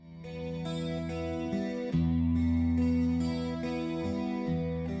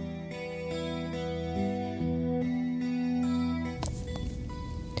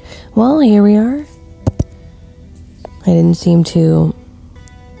Well, here we are. I didn't seem to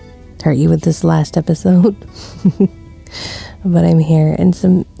hurt you with this last episode. But I'm here, and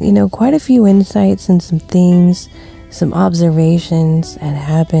some, quite a few insights and some things, some observations that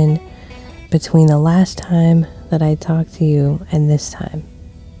happened between the last time that I talked to you and this time.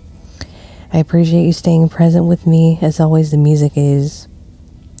 I appreciate you staying present with me. As always, the music is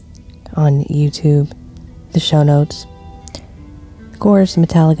on YouTube, the show notes. Of course,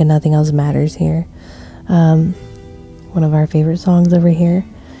 Metallica, Nothing Else Matters here. One of our favorite songs over here.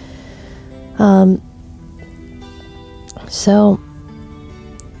 So,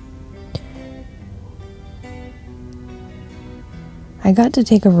 I got to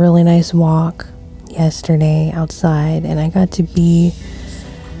take a really nice walk yesterday outside, and I got to be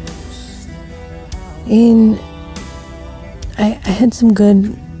I had some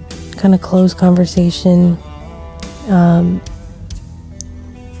good kind of close conversation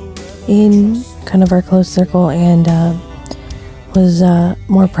in kind of our close circle, and was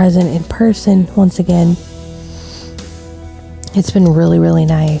more present in person once again. It's been really, really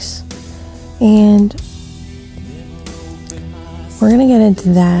nice, and we're gonna get into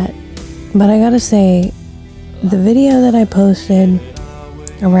that, but I gotta say, the video that I posted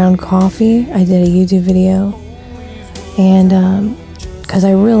around coffee, I did a YouTube video, and because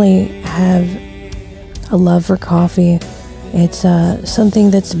I really have a love for coffee. It's something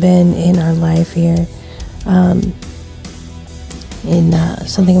that's been in our life here,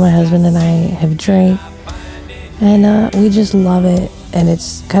 something my husband and I have drank, and we just love it, and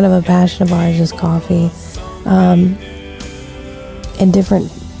it's kind of a passion of ours, is coffee, and different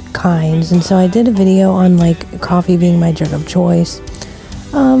kinds. And so I did a video on like coffee being my drug of choice,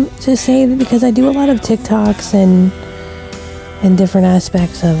 to say that, because I do a lot of TikToks and different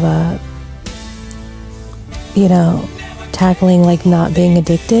aspects of tackling like not being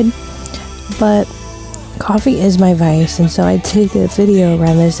addicted, but coffee is my vice. And so I did a video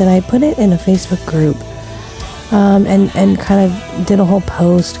around this, and I put it in a Facebook group, and kind of did a whole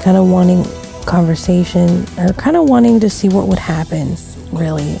post kind of wanting conversation, or kind of wanting to see what would happen.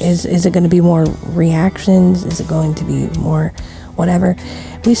 Really, is it going to be more reactions? Is it going to be more whatever?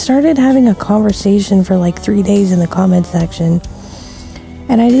 We started having a conversation for like 3 days in the comment section,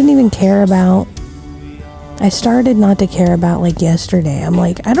 and I didn't even care about, I started not to care about like yesterday. I'm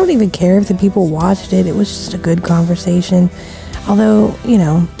like, I don't even care if the people watched it. It was just a good conversation. Although,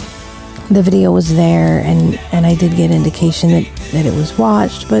 the video was there, and I did get indication that it was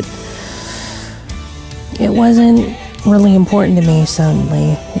watched, but it wasn't really important to me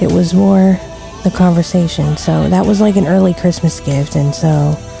suddenly. It was more the conversation. So that was like an early Christmas gift, and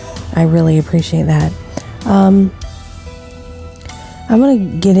so I really appreciate that. I'm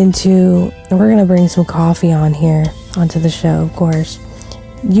gonna get into, we're gonna bring some coffee onto the show, of course.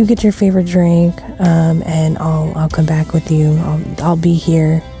 You get your favorite drink, and I'll come back with you. I'll be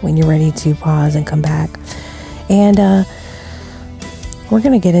here when you're ready to pause and come back. And we're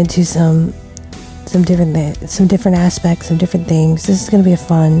gonna get into some different aspects, some different things. This is gonna be a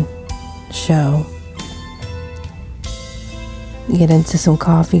fun show. Get into some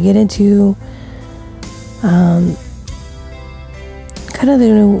coffee, get into kind of the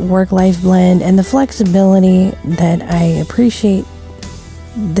new work-life blend, and the flexibility that I appreciate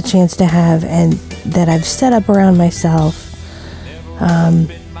the chance to have, and that I've set up around myself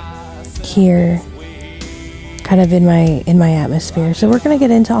here, kind of in my atmosphere. So we're gonna get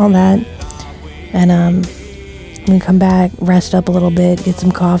into all that, and I'm gonna come back, rest up a little bit, get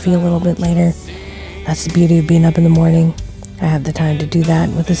some coffee a little bit later. That's the beauty of being up in the morning. I have the time to do that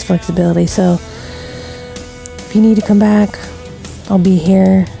with this flexibility. So if you need to come back, I'll be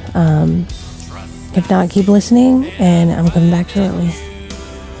here. If not, keep listening, and I'm coming back shortly.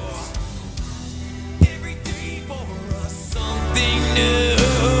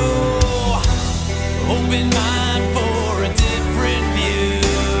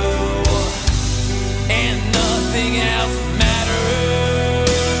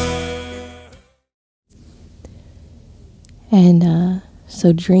 And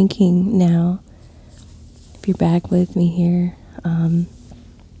so drinking now, if you're back with me here,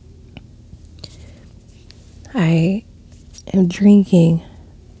 I am drinking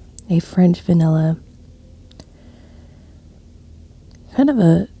a French vanilla, kind of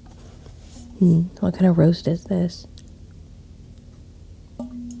a, what kind of roast is this?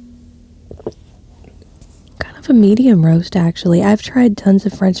 Kind of a medium roast, actually. I've tried tons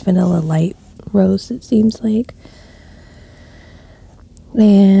of French vanilla light roasts, it seems like.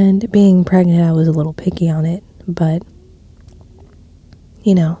 And being pregnant, I was a little picky on it, but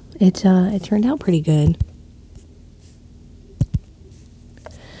it turned out pretty good.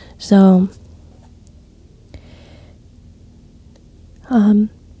 So,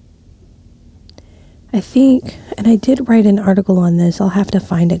 I think, and I did write an article on this, I'll have to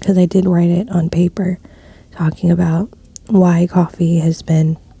find it because I did write it on paper, talking about why coffee has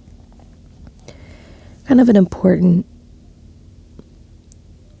been kind of an important,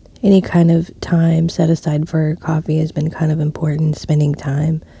 any kind of time set aside for coffee has been kind of important, spending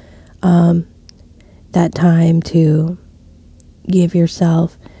time. That time to give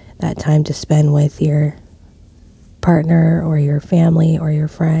yourself, that time to spend with your partner or your family or your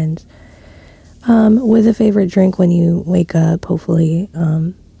friends. With a favorite drink when you wake up, hopefully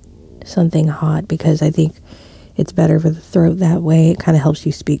something hot, because I think it's better for the throat that way. It kind of helps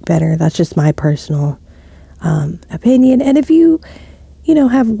you speak better. That's just my personal opinion. And if you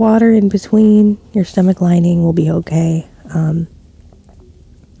have water in between, your stomach lining will be okay.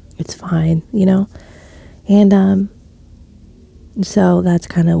 It's fine, And so that's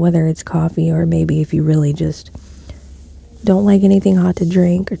kind of whether it's coffee or maybe if you really just don't like anything hot to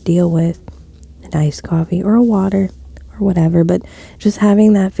drink or deal with, an iced coffee or a water or whatever. But just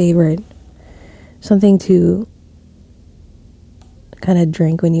having that favorite, something to kind of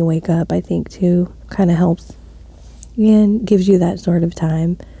drink when you wake up, I think too kind of helps and gives you that sort of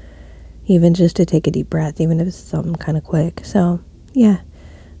time, even just to take a deep breath, even if it's something kind of quick. So yeah.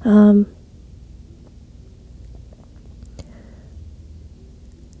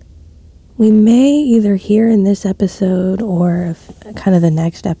 We may either hear in this episode or kind of the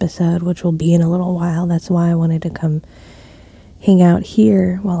next episode, which will be in a little while. That's why I wanted to come hang out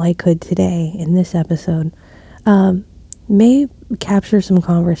here while I could today in this episode. May capture some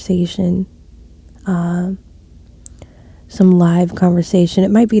conversation, some live conversation. It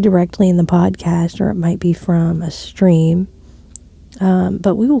might be directly in the podcast or it might be from a stream.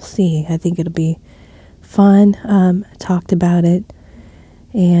 But we will see. I think it'll be fun. Talked about it.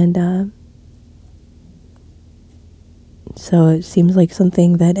 And so it seems like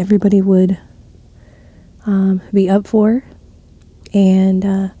something that everybody would be up for.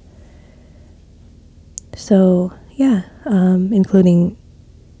 And so, yeah, including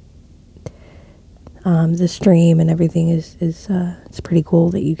the stream and everything is it's pretty cool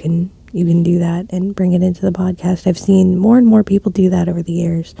that you can do that and bring it into the podcast. I've seen more and more people do that over the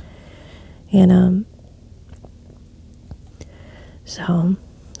years. And so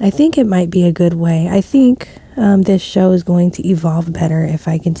I think it might be a good way. I think this show is going to evolve better if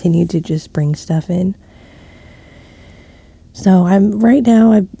I continue to just bring stuff in. So I'm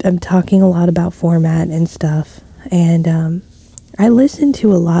talking a lot about format and stuff, and I listen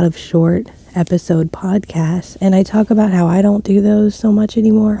to a lot of short episode podcasts, and I talk about how I don't do those so much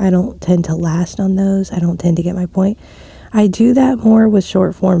anymore. I don't tend to last on those. I don't tend to get my point. I do that more with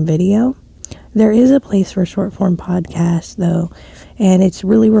short form video. There is a place for short form podcasts though, and it's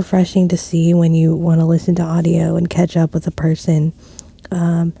really refreshing to see when you want to listen to audio and catch up with a person,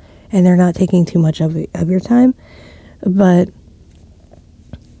 and they're not taking too much of your time. But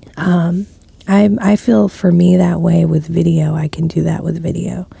I feel for me that way with video. I can do that with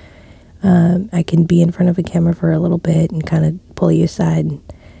video. I can be in front of a camera for a little bit and kind of pull you aside and,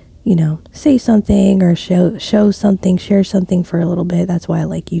 say something or show something, share something for a little bit. That's why I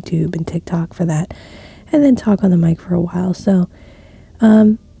like YouTube and TikTok for that. And then talk on the mic for a while. So,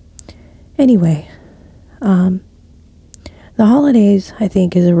 anyway, the holidays, I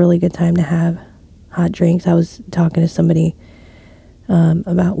think, is a really good time to have hot drinks. I was talking to somebody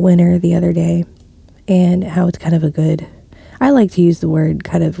about winter the other day and how it's kind of a good, I like to use the word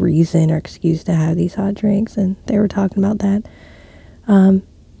kind of reason or excuse to have these hot drinks, and they were talking about that.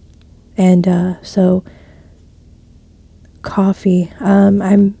 So coffee,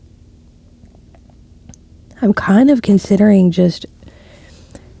 I'm kind of considering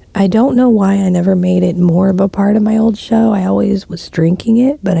I don't know why I never made it more of a part of my old show. I always was drinking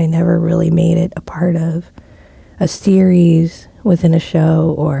it, but I never really made it a part of a series within a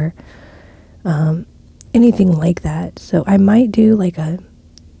show or anything like that. So I might do like a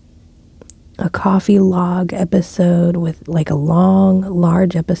coffee log episode with like a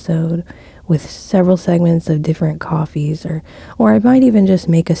large episode with several segments of different coffees, or I might even just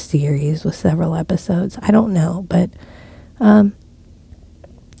make a series with several episodes. I don't know, but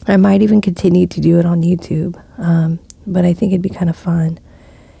I might even continue to do it on YouTube. But I think it'd be kind of fun.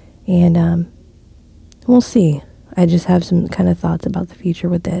 And we'll see. I just have some kind of thoughts about the future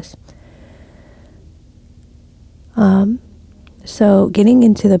with this. So getting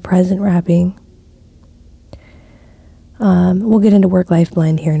into the present wrapping, we'll get into work-life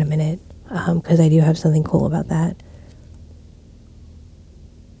blend here in a minute, because I do have something cool about that.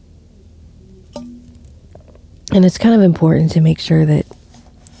 And it's kind of important to make sure that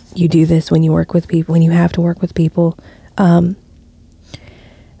you do this when you work with people, when you have to work with people.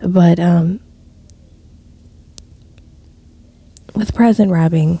 But with present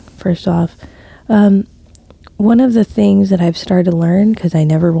wrapping, first off, one of the things that I've started to learn, because I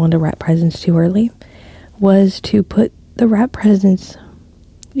never wanted to wrap presents too early, was to put the wrap presents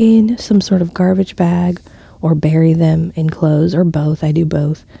in some sort of garbage bag or bury them in clothes, or both. I do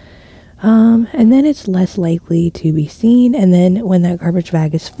both. And then it's less likely to be seen. And then when that garbage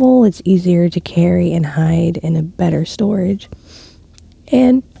bag is full, it's easier to carry and hide in a better storage.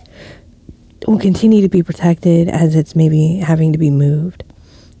 And will continue to be protected as it's maybe having to be moved.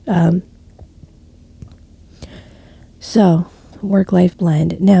 So, work-life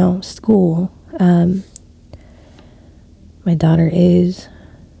blend. Now, school. My daughter is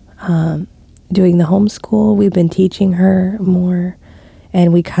doing the homeschool. We've been teaching her more,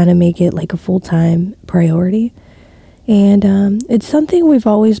 and we kind of make it like a full-time priority. And it's something we've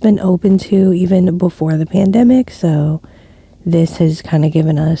always been open to even before the pandemic, so this has kind of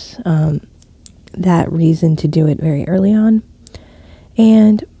given us that reason to do it very early on.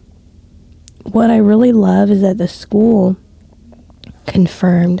 And what I really love is that the school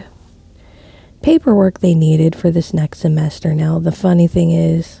confirmed paperwork they needed for this next semester. Now, the funny thing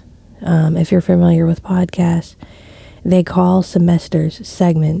is, if you're familiar with podcasts, they call semesters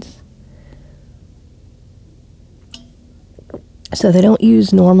segments. So they don't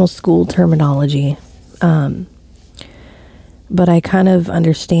use normal school terminology. But I kind of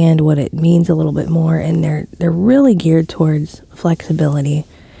understand what it means a little bit more, and they're really geared towards flexibility.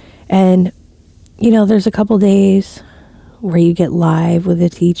 And there's a couple days where you get live with a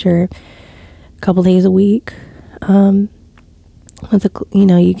teacher, a couple days a week. You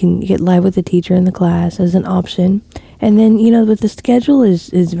can get live with the teacher in the class as an option. And then, but the schedule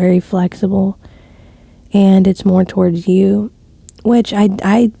is very flexible, and it's more towards you, which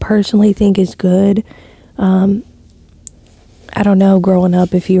I personally think is good. I don't know, growing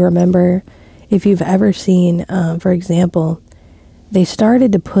up, if you remember, if you've ever seen, for example, they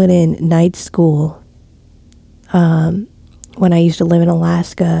started to put in night school when I used to live in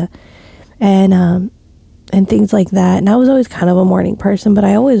Alaska, and things like that. And I was always kind of a morning person, but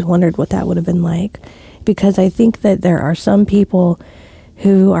I always wondered what that would have been like, because I think that there are some people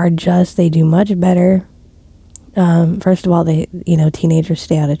who are they do much better. First of all, teenagers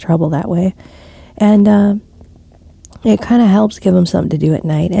stay out of trouble that way. And it kind of helps give them something to do at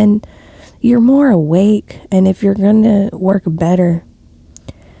night. And you're more awake, and if you're going to work better,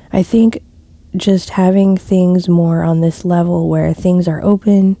 I think just having things more on this level where things are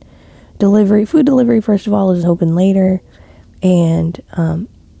open, food delivery, first of all, is open later, and,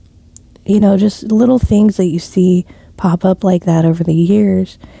 just little things that you see pop up like that over the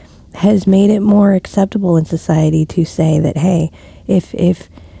years has made it more acceptable in society to say that, hey,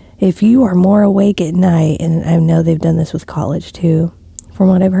 if you are more awake at night, and I know they've done this with college too, from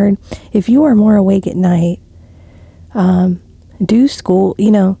what I've heard, if you are more awake at night, do school,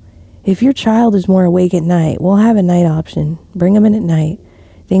 if your child is more awake at night, we'll have a night option, bring them in at night,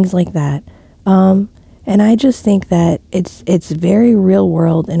 things like that. And I just think that it's very real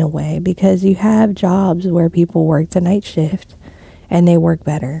world in a way, because you have jobs where people work the night shift and they work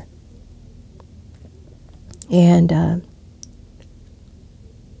better. And,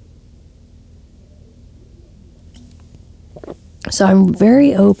 so I'm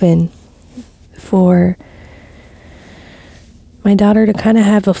very open for my daughter to kind of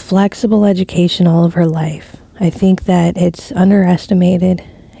have a flexible education all of her life. I think that it's underestimated,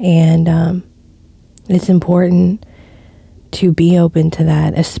 and it's important to be open to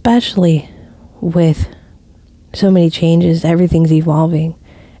that, especially with so many changes. Everything's evolving,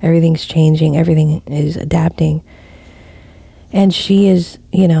 everything's changing, everything is adapting. And she is,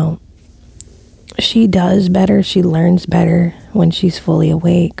 she does better, she learns better when she's fully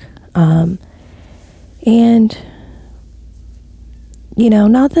awake. And,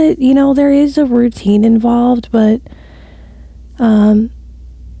 not that, there is a routine involved, but,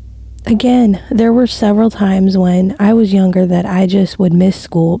 again, there were several times when I was younger that I just would miss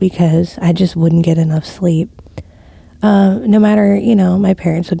school because I just wouldn't get enough sleep. No matter, my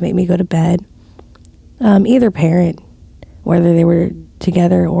parents would make me go to bed. Either parent, whether they were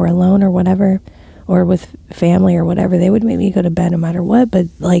together or alone or whatever, or with family or whatever, they would make me go to bed no matter what. But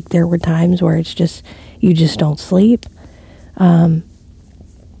there were times where it's just, you just don't sleep.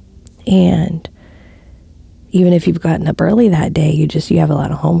 And even if you've gotten up early that day, you have a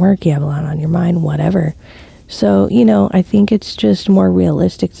lot of homework, you have a lot on your mind, whatever. So, I think it's just more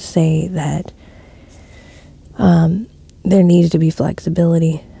realistic to say that there needs to be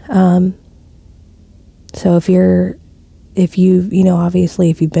flexibility. So if if obviously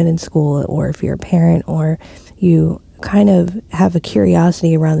if you've been in school, or if you're a parent, or you kind of have a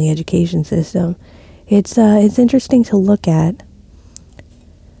curiosity around the education system, it's interesting to look at.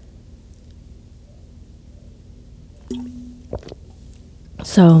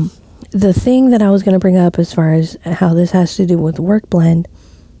 So the thing that I was going to bring up as far as how this has to do with Workblend,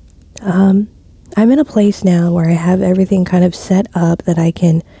 I'm in a place now where I have everything kind of set up that I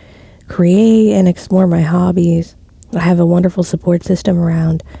can create and explore my hobbies. I have a wonderful support system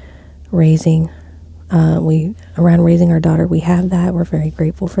around raising our daughter. We have that. We're very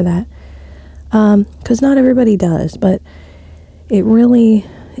grateful for that. Because not everybody does, but it really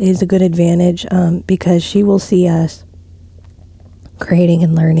is a good advantage, because she will see us creating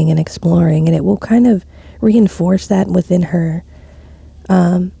and learning and exploring, and it will kind of reinforce that within her.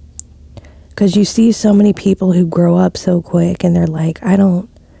 Because you see so many people who grow up so quick, and they're like,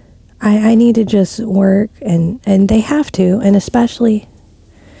 I need to just work, and they have to, and especially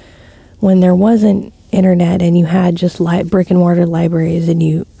when there wasn't internet and you had just brick and mortar libraries and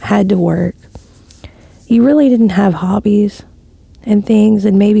you had to work, you really didn't have hobbies and things,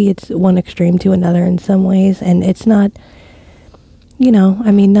 and maybe it's one extreme to another in some ways, and it's not,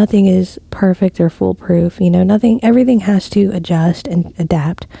 nothing is perfect or foolproof, everything has to adjust and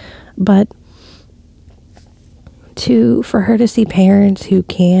adapt, but for her to see parents who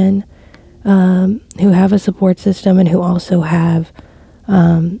can, who have a support system and who also have,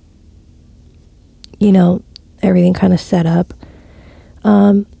 everything kind of set up,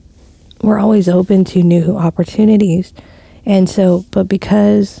 we're always open to new opportunities. And so, but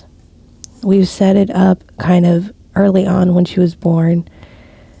because we've set it up kind of early on when she was born,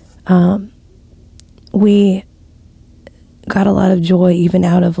 we got a lot of joy even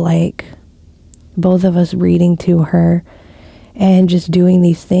out of both of us reading to her and just doing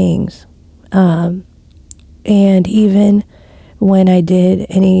these things. And even when I did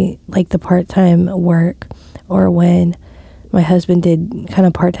any the part-time work, or when my husband did kind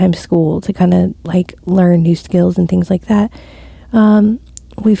of part-time school to kind of learn new skills and things like that,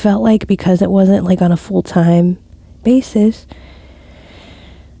 we felt because it wasn't on a full-time basis,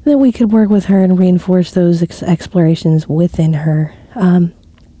 that we could work with her and reinforce those explorations within her.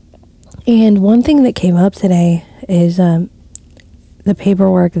 And one thing that came up today is the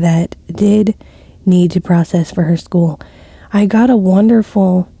paperwork that did need to process for her school. I got a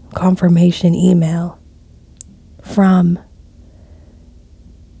wonderful confirmation email from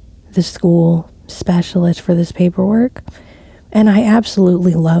the school specialist for this paperwork, and I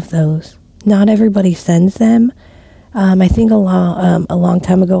absolutely love those. Not everybody sends them. I think a long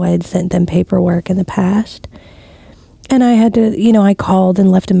time ago I had sent them paperwork in the past, and I had to, I called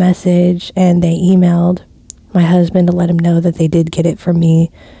and left a message, and they emailed my husband to let him know that they did get it from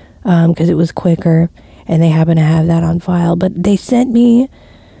me, because it was quicker, and they happen to have that on file. But they sent me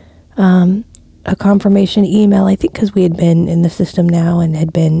a confirmation email, I think because we had been in the system now and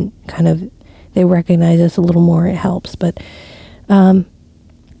had been they recognize us a little more, it helps. But,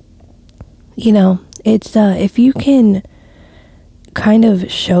 it's, if you can kind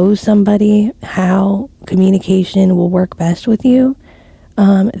of show somebody how communication will work best with you,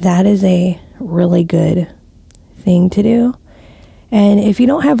 that is a really good thing to do. And if you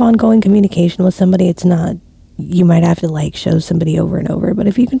don't have ongoing communication with somebody, it's not, you might have to show somebody over and over. But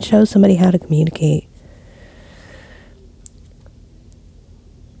if you can show somebody how to communicate,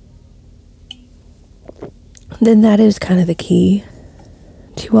 then that is kind of the key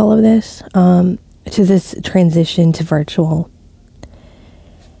to all of this, to this transition to virtual.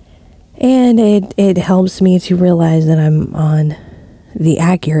 And it helps me to realize that I'm on the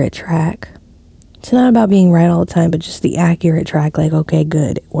accurate track. It's not about being right all the time, but just the accurate track. Okay,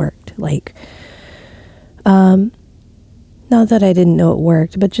 good, it worked. Not that I didn't know it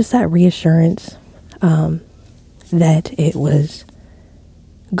worked, but just that reassurance, that it was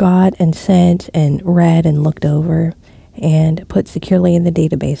got and sent and read and looked over and put securely in the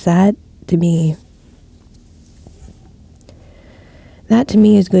database. That to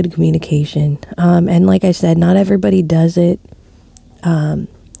me is good communication. And like I said, not everybody does it.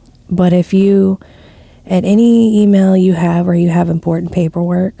 But if you, at any email you have, or you have important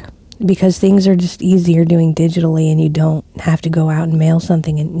paperwork, because things are just easier doing digitally, and you don't have to go out and mail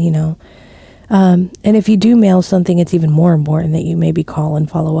something, and and if you do mail something, it's even more important that you maybe call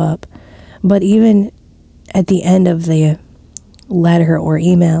and follow up. But even at the end of the letter or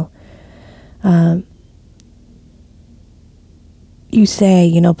email, you say,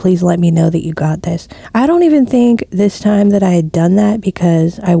 please let me know that you got this. I don't even think this time that I had done that,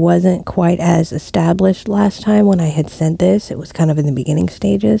 because I wasn't quite as established last time when I had sent this. It was kind of in the beginning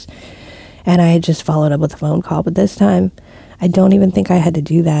stages, and I had just followed up with a phone call. But this time, I don't even think I had to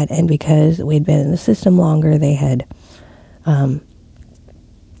do that. And because we'd been in the system longer, they had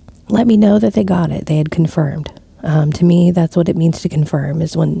let me know that they got it. They had confirmed. To me, that's what it means to confirm,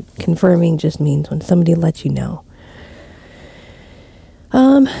 is when confirming just means when somebody lets you know.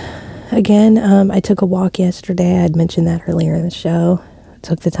 Again, I took a walk yesterday. I had mentioned that earlier in the show.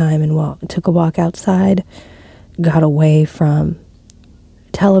 Took the time and took a walk outside, got away from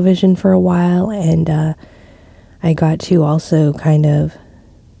television for a while, and I got to also kind of,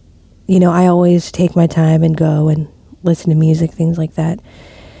 I always take my time and go and listen to music, things like that.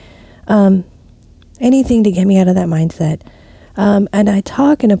 Anything to get me out of that mindset. And I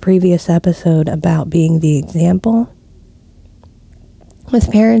talk in a previous episode about being the example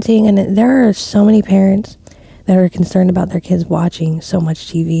with parenting, and there are so many parents that are concerned about their kids watching so much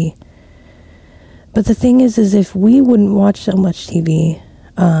TV. But the thing is if we wouldn't watch so much TV,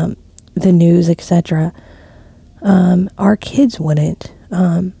 the news, etc., our kids wouldn't.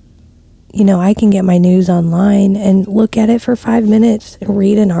 I can get my news online and look at it for 5 minutes and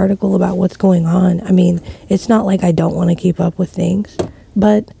read an article about what's going on. I mean, it's not like I don't want to keep up with things,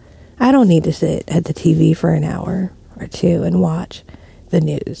 but I don't need to sit at the TV for an hour or two and watch the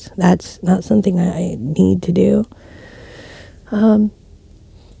news. That's not something I need to do. I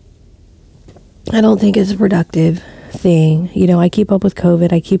don't think it's a productive thing. I keep up with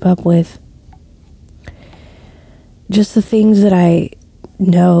COVID. I keep up with just the things that I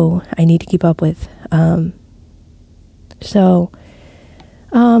know I need to keep up with.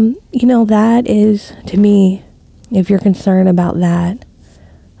 That is, to me, if you're concerned about that,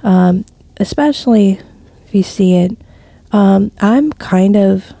 especially if you see it, I'm kind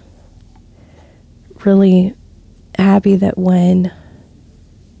of really happy that when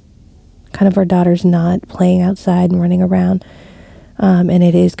kind of our daughter's not playing outside and running around, and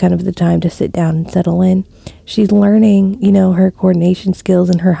it is kind of the time to sit down and settle in, she's learning, her coordination skills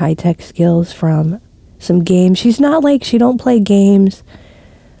and her high-tech skills from some games. She don't play games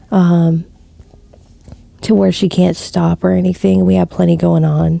to where she can't stop or anything. We have plenty going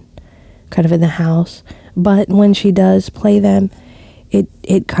on kind of in the house. But when she does play them,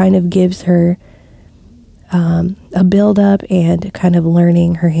 it kind of gives her a build-up and kind of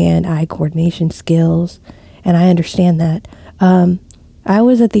learning her hand-eye coordination skills. And I understand that. I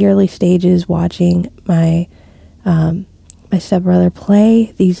was at the early stages watching my stepbrother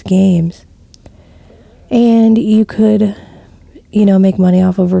play these games. And you could, make money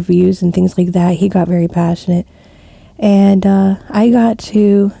off of reviews and things like that. He got very passionate. And I got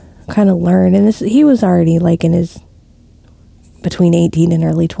to kind of learn. And he was already like in his between 18 and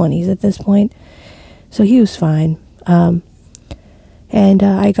early 20s at this point. So he was fine. And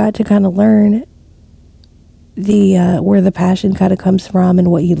I got to kind of learn where the passion kind of comes from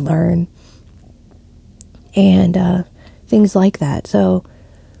and what you learn. And things like that. So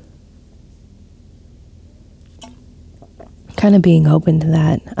kind of being open to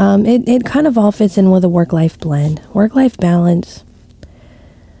that. It kind of all fits in with a work-life blend. Work-life balance,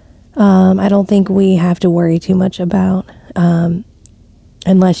 I don't think we have to worry too much about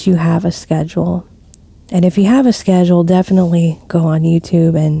unless you have a schedule. And if you have a schedule, definitely go on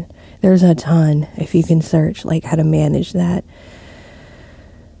YouTube, and there's a ton if you can search like how to manage that.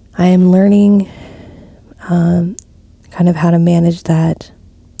 I am learning kind of how to manage that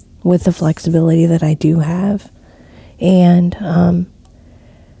with the flexibility that I do have. And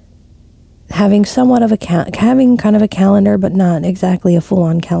having somewhat of having kind of a calendar, but not exactly a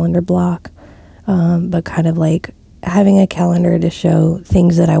full-on calendar block, but kind of like having a calendar to show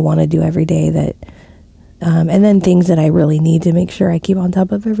things that I want to do every day, that and then things that I really need to make sure I keep on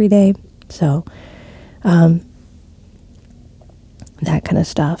top of every day. So that kind of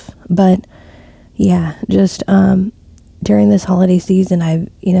stuff. But yeah, just during this holiday season, I've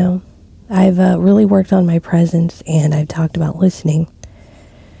really worked on my presence, and I've talked about listening.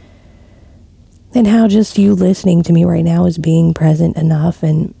 And how just you listening to me right now is being present enough.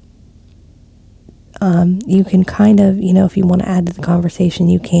 And you can kind of, if you want to add to the conversation,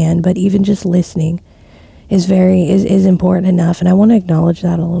 you can. But even just listening is important enough. And I want to acknowledge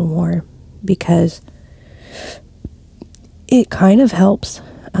that a little more, because it kind of helps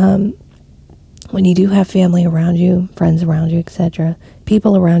when you do have family around you, friends around you, etc.,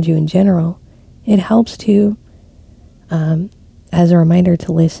 people around you in general. It helps to, as a reminder,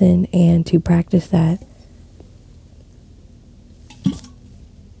 to listen and to practice that.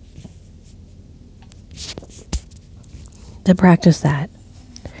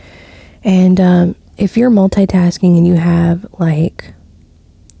 And if you're multitasking and you have, like,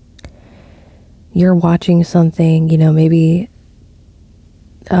 you're watching something, maybe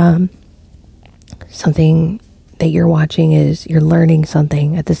something that you're watching is you're learning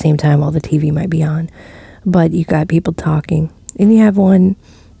something at the same time while the TV might be on, but you got people talking and you have one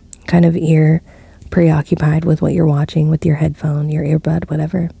kind of ear preoccupied with what you're watching with your headphone, your earbud,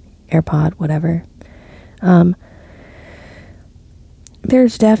 whatever, AirPod, whatever.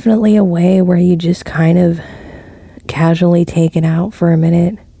 There's definitely a way where you just kind of casually take it out for a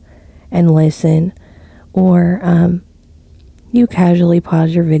minute and listen, or you casually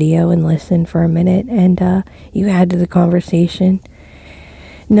pause your video and listen for a minute, and you add to the conversation.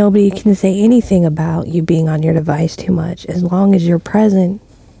 Nobody can say anything about you being on your device too much as long as you're present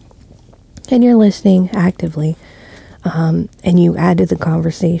and you're listening actively, and you add to the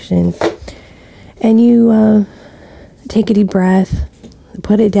conversation, and you take a deep breath,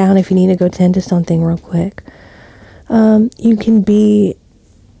 put it down if you need to go tend to something real quick. You can be,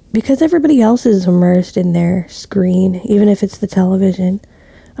 because everybody else is immersed in their screen, even if it's the television.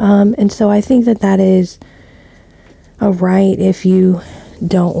 And so I think that is a right if you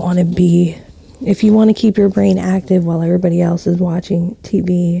don't want to be, if you want to keep your brain active while everybody else is watching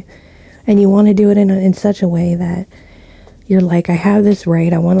TV, and you want to do it in such a way that you're like, I have this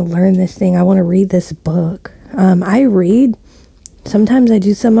right, I want to learn this thing, I want to read this book. I read. Sometimes I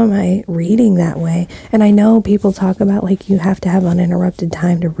do some of my reading that way. And I know people talk about like you have to have uninterrupted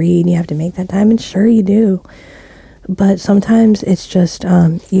time to read and you have to make that time, and sure you do. But sometimes it's just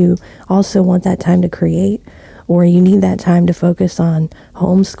you also want that time to create, or you need that time to focus on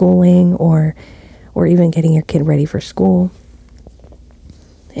homeschooling or even getting your kid ready for school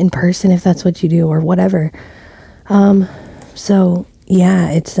in person if that's what you do, or whatever. So yeah,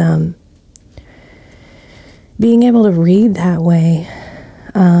 it's being able to read that way.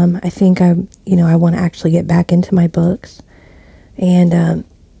 I think I want to actually get back into my books, and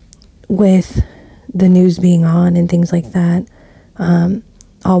with the news being on and things like that,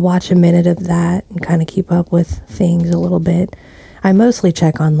 I'll watch a minute of that and kind of keep up with things a little bit. I mostly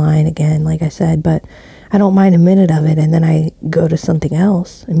check online again, like I said, but I don't mind a minute of it, and then I go to something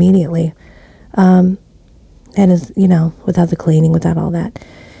else immediately. And as without the cleaning, without all that.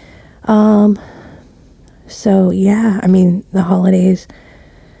 So yeah, I mean, the holidays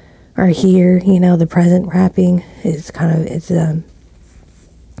are here. The present wrapping is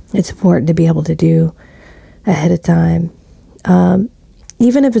it's important to be able to do ahead of time.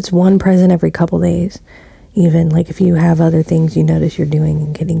 Even if it's one present every couple days, even like if you have other things you notice you're doing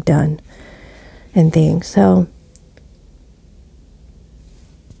and getting done and things. So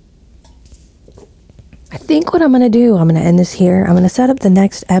I think what I'm going to do, I'm going to end this here. I'm going to set up the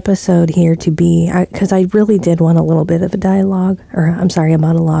next episode here to be, because I really did want a little bit of a dialogue, or I'm sorry, a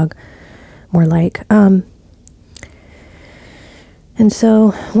monologue, more like. And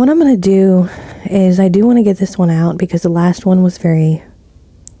so what I'm going to do is I do want to get this one out because the last one was very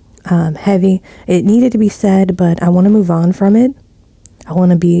heavy. It needed to be said, but I want to move on from it. I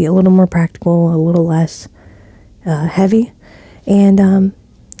want to be a little more practical, a little less heavy. And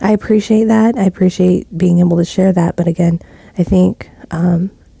I appreciate that. I appreciate being able to share that. But again, I think to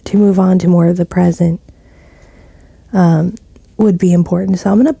move on to more of the present would be important.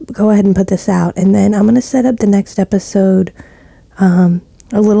 So I'm going to go ahead and put this out. And then I'm going to set up the next episode a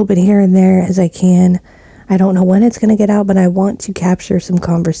little bit here and there as I can. I don't know when it's going to get out, but I want to capture some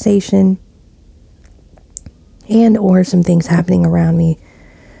conversation and or some things happening around me.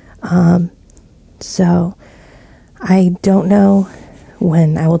 So I don't know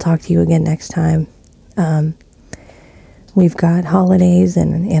when I will talk to you again next time. We've got holidays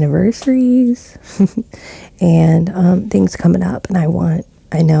and anniversaries and things coming up, and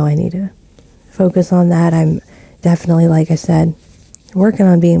I know I need to focus on that. I'm definitely, like I said, working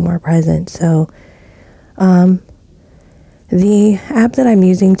on being more present. So the app that I'm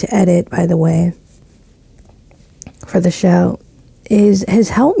using to edit, by the way, for the show has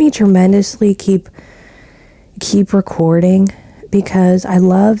helped me tremendously keep recording, because I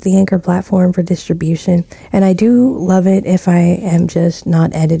love the Anchor platform for distribution, and I do love it if I am just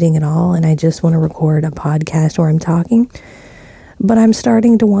not editing at all and I just want to record a podcast where I'm talking. But I'm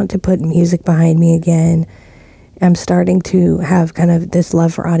starting to want to put music behind me again. I'm starting to have kind of this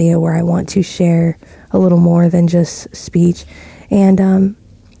love for audio where I want to share a little more than just speech. And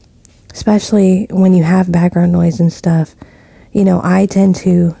especially when you have background noise and stuff, I tend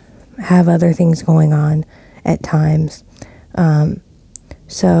to have other things going on at times.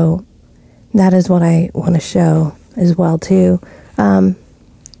 So that is what I want to show as well too. And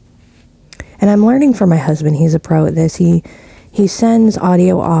I'm learning from my husband. He's a pro at this. He sends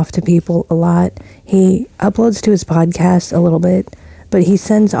audio off to people a lot. He uploads to his podcast a little bit, but he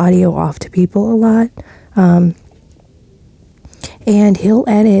sends audio off to people a lot. And he'll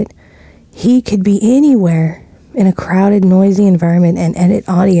edit. He could be anywhere in a crowded, noisy environment and edit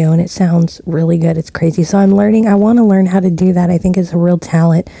audio, and it sounds really good. It's crazy. So I'm learning. I want to learn how to do that. I think it's a real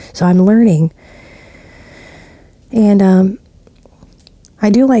talent. So I'm learning. And I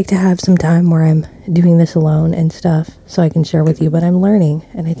do like to have some time where I'm doing this alone and stuff so I can share with you, but I'm learning,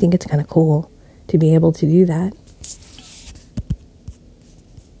 and I think it's kind of cool to be able to do that.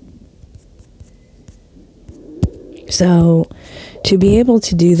 So to be able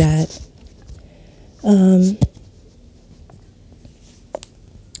to do that,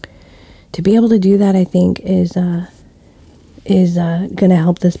 I think is going to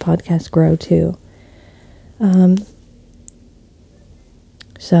help this podcast grow too.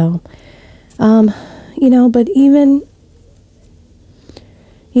 But even,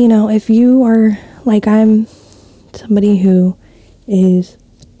 if you are like, I'm somebody who is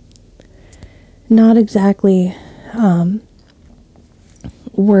not exactly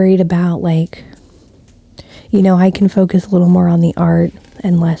worried about, like, I can focus a little more on the art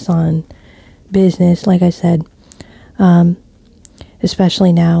and less on business, like I said,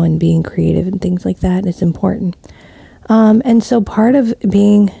 especially now and being creative and things like that is important. And so part of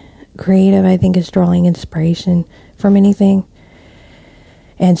being creative, I think, is drawing inspiration from anything.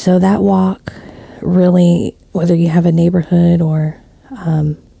 And so that walk, really, whether you have a neighborhood or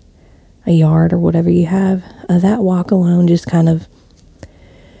a yard or whatever you have, that walk alone just kind of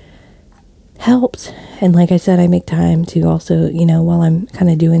helps. And like I said, I make time to also, while I'm kind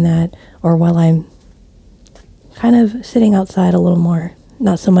of doing that, or while I'm kind of sitting outside a little more,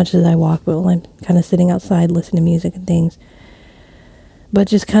 not so much as I walk, but while I'm kind of sitting outside, listening to music and things, but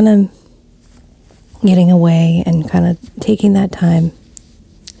just kind of getting away and kind of taking that time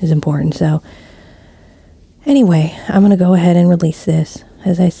is important. So anyway, I'm going to go ahead and release this.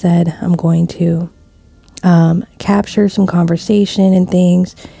 As I said, I'm going to capture some conversation and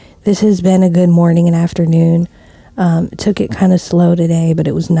things. This has been a good morning and afternoon. Took it kind of slow today, but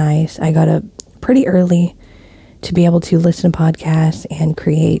it was nice. I got up pretty early to be able to listen to podcasts and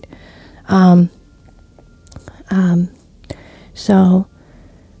create. So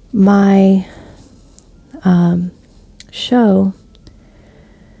my show,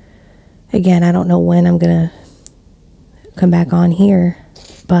 again, I don't know when I'm going to come back on here,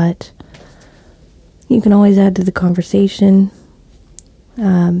 but you can always add to the conversation.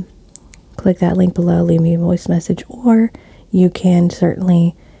 Click that link below, leave me a voice message, or you can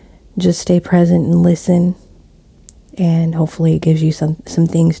certainly just stay present and listen, and hopefully it gives you some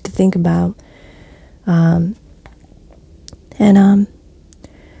things to think about.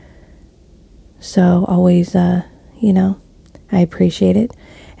 So always, I appreciate it,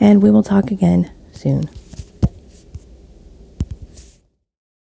 and we will talk again soon.